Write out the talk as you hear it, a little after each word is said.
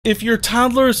If your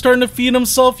toddler is starting to feed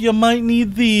himself, you might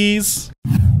need these.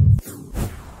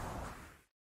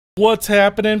 What's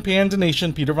happening, Panda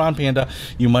Nation? Peter Von Panda.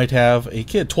 You might have a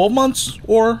kid 12 months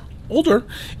or older,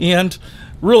 and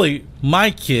really, my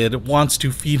kid wants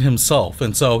to feed himself,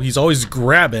 and so he's always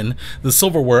grabbing the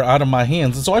silverware out of my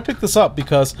hands. And so I picked this up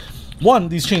because, one,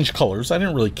 these change colors. I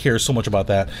didn't really care so much about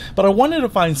that, but I wanted to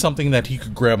find something that he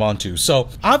could grab onto. So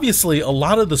obviously, a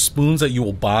lot of the spoons that you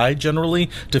will buy generally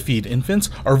to feed infants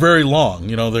are very long.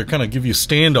 You know, they're kind of give you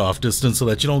standoff distance so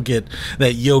that you don't get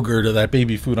that yogurt or that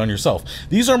baby food on yourself.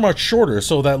 These are much shorter,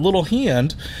 so that little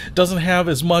hand doesn't have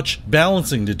as much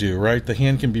balancing to do, right? The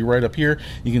hand can be right up here.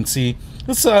 You can see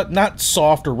it's not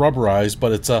soft or rubberized,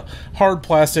 but it's a hard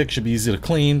plastic. Should be easy to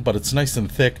clean, but it's nice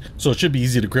and thick, so it should be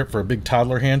easy to grip for a big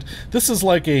toddler hand. This is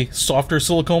like a softer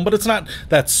silicone, but it's not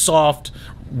that soft,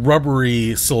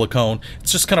 rubbery silicone.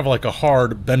 It's just kind of like a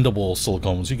hard, bendable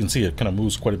silicone. As you can see, it kind of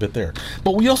moves quite a bit there.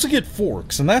 But we also get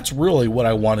forks, and that's really what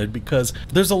I wanted, because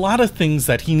there's a lot of things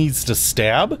that he needs to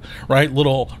stab, right?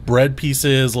 Little bread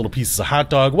pieces, little pieces of hot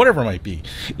dog, whatever it might be.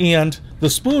 And the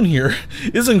spoon here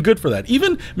isn't good for that.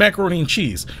 Even macaroni and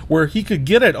cheese, where he could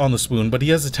get it on the spoon, but he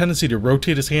has a tendency to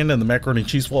rotate his hand and the macaroni and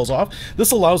cheese falls off.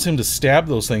 This allows him to stab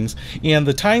those things, and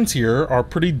the tines here are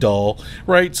pretty dull,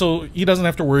 right? So he doesn't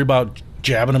have to worry about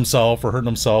jabbing himself or hurting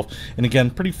himself. And again,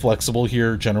 pretty flexible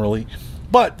here generally.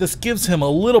 But this gives him a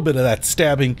little bit of that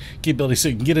stabbing capability, so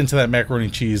you can get into that macaroni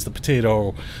and cheese, the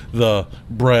potato, the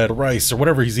bread, rice, or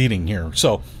whatever he's eating here.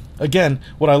 So again,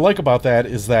 what I like about that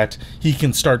is that he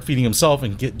can start feeding himself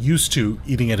and get used to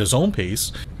eating at his own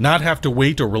pace, not have to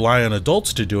wait or rely on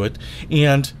adults to do it,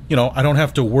 and, you know, I don't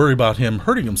have to worry about him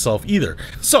hurting himself either.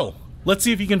 So let's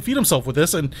see if he can feed himself with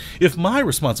this, and if my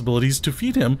responsibilities to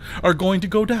feed him are going to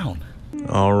go down.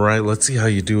 All right, let's see how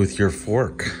you do with your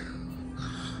fork.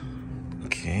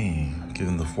 Okay,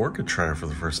 giving the fork a try for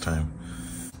the first time.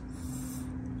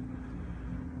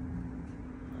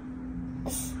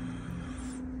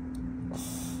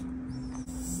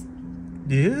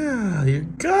 Yeah, you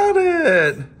got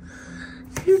it.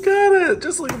 You got it,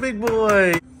 just like a big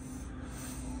boy.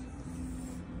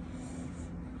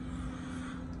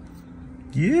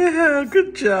 Yeah,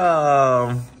 good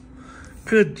job.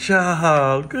 Good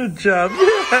job, good job.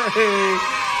 Yay!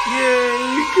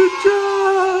 Yay, good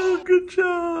job, good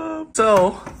job.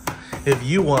 So, if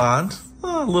you want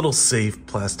little safe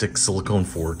plastic silicone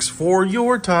forks for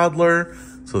your toddler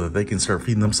so that they can start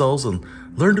feeding themselves and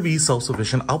learn to be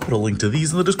self-sufficient, I'll put a link to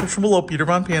these in the description below. Peter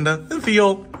Von Panda and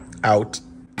Theo out.